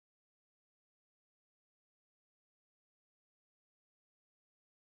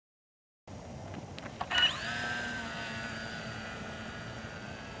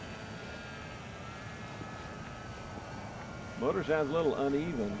Motor sounds a little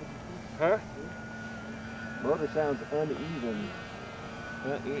uneven. Huh? Motor sounds uneven. You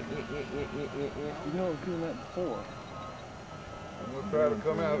know I was doing that before. I'm going to try to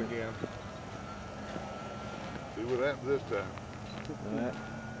come out again. See what happens this time. Alright.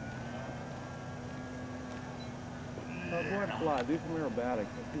 Go ahead and fly. Do some aerobatics.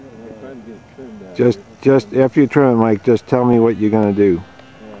 I'm trying to get it trimmed out. Just after you trim it, Mike, just tell me what you're going to do.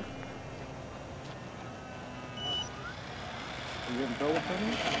 Yeah. You getting trouble with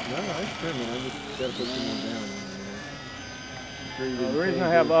something? No, it's trimming. I just got to put some more down. The reason I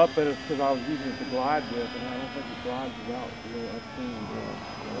have up it is because I was using it to glide with, and I don't think it glides without a little upstream.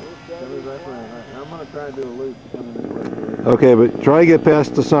 I'm going to try and do a loop coming this way. Okay, but try to get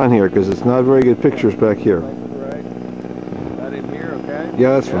past the sun here, because it's not very good pictures back here. Right. Got him here, okay?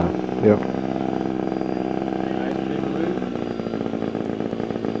 Yeah, that's fine. Yeah. Nice big loop.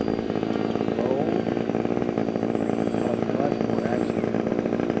 Roll. That's more action.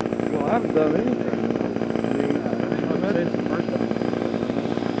 Well, I haven't done anything.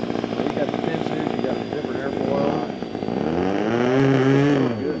 You got the sensors, you got the different airfoil.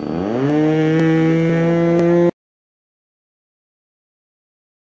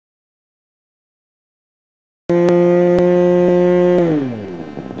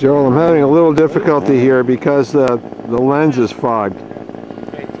 Joel, I'm having a little difficulty here because the lens is fogged.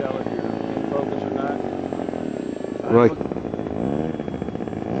 Can't tell if you're in focus or not. Like,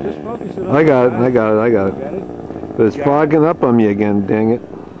 Just focus it on. I got it. Got it? But it's fogging up on me again, dang it.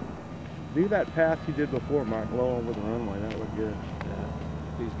 Do that pass you did before, Mike, low over the runway. That looked good.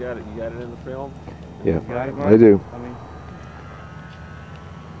 Yeah. He's got it. You got it in the film? Yeah, Got it, Mike? I do. I mean,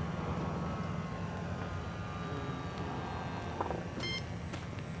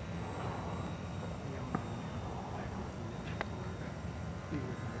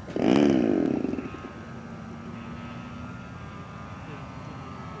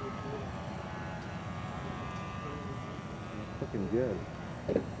 looking good.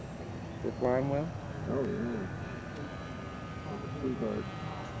 You're flying well? Oh, yeah. Sweetheart.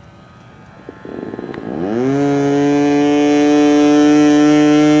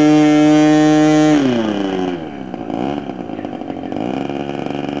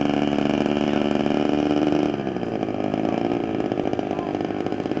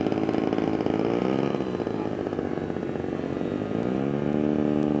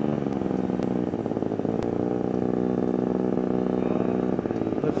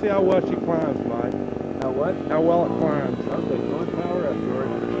 Let's see how well she climbs, Mike. How what? How well it climbs. Okay, going power up, George.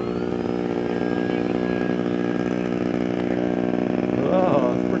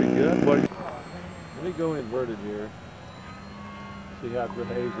 Oh, that's pretty good. What? Let me go inverted here. See how it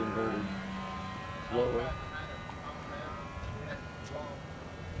behaves inverted. Slower.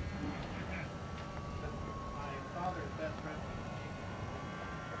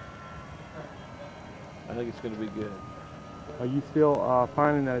 I think it's going to be good. Are you still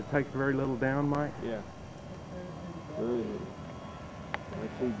finding that it takes very little down, Mike? Yeah. Very good.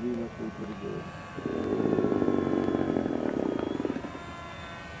 XCG must be pretty good.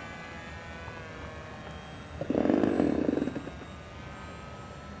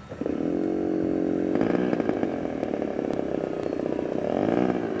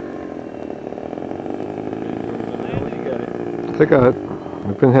 You got it. I got it.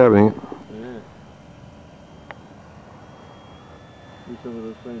 I've been having it. Yeah. Do some of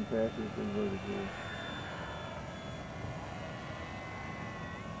those same passes inverted here.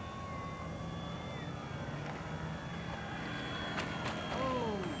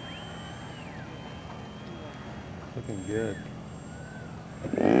 Looking good.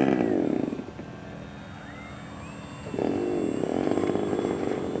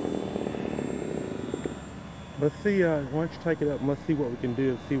 Let's see, why don't you take it up and let's see what we can do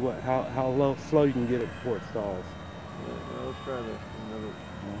and see how slow you can get it before it stalls. Yeah, well, let's try another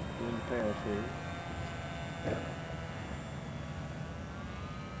wind pass here.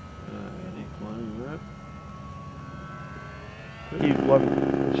 He climbs up. He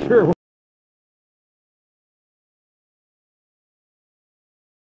wasn't sure.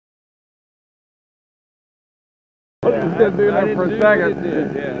 I was gonna do that for a second.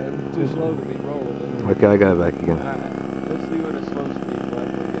 Yeah, it was too slow to be rolling. Okay, I got it back again. Let's see what a slow speed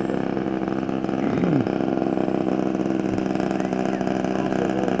like.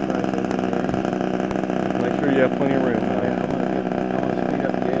 Make sure you have plenty of room. I want to speed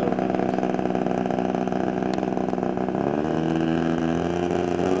up the gale.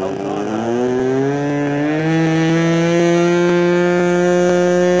 Hold on.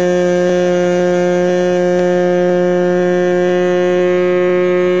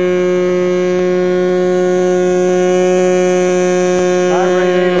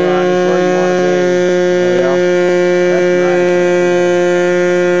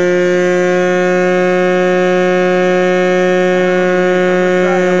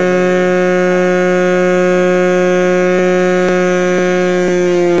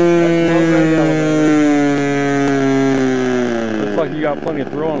 got plenty of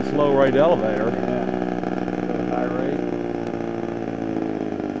throw on slow rate elevator. Yeah. High rate.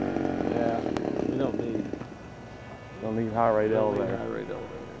 Yeah. We don't need High rate high elevator. rate elevator.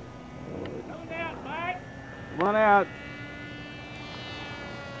 Come out, Mike. Come on out.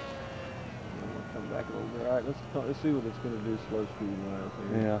 Come back a little bit. All right, let's see what it's going to do slow speed wise.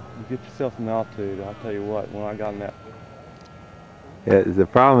 Yeah, you get yourself some altitude. I'll tell you what, when I got in that. Yeah, the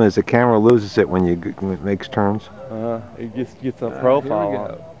problem is the camera loses it when when it makes turns. It just gets a profile Here we on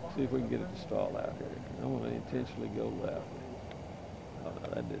go. it. See if we can get it to stall out here. I want to intentionally go left. Oh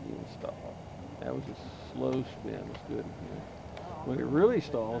no, that didn't even stall. That was a slow spin. It's good. When it really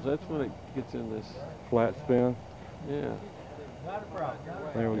stalls, that's when it gets in this Flat spin. Yeah.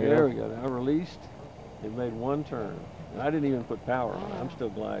 There we go. There we go. Now released. It made one turn. And I didn't even put power on it. I'm still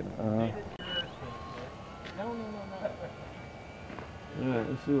gliding. All right,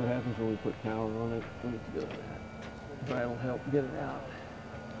 let's see what happens when we put power on it. Let me go to that. That'll help get it out.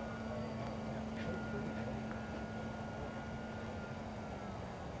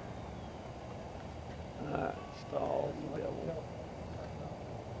 All right, stall, devil.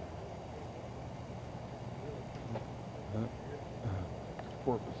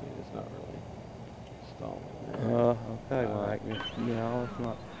 Porpoising, it's not really stalling. Okay, Mike. No, it's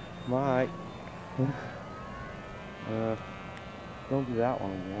not. Mike. Don't do that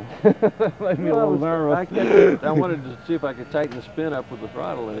one again. Made me a little nervous. I wanted to see if I could tighten the spin up with the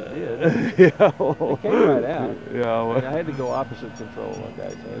throttle, and it did. Yeah. It came right out. Yeah. Well, I had to go opposite control, like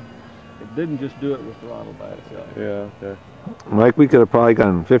I said. It didn't just do it with throttle by itself. yeah. Okay. Mike, we could have probably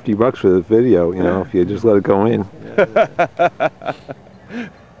gotten $50 for this video, you know, if you just let it go in. Yeah,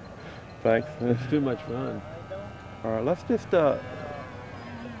 Thanks. it's too much fun. All right, let's just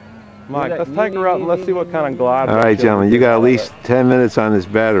Mike, let's take her out and let's see what kind of glide. All right, gentlemen, you got at least 10 minutes on this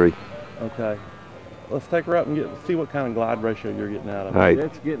battery. Okay. Let's take her up and see what kind of glide ratio you're getting out of it. All right.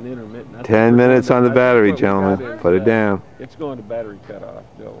 It's getting intermittent. 10 minutes on the battery, gentlemen. Put it down. It's going to battery cutoff,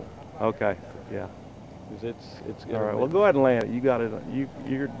 Joel. Okay. Yeah. Because it's All right. Well, go ahead and land it. You got it. You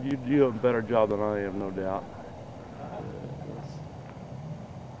do a better job than I am, no doubt.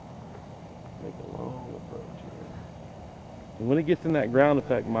 Make a long approach here. And when it gets in that ground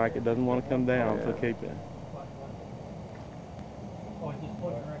effect, Mike, it doesn't want to come down, so keep it.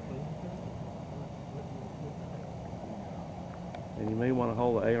 And you may want to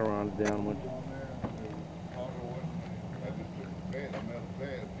hold the ailerons down with you.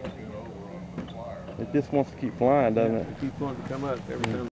 It just wants to keep flying, doesn't it? It keeps wanting to come up every time.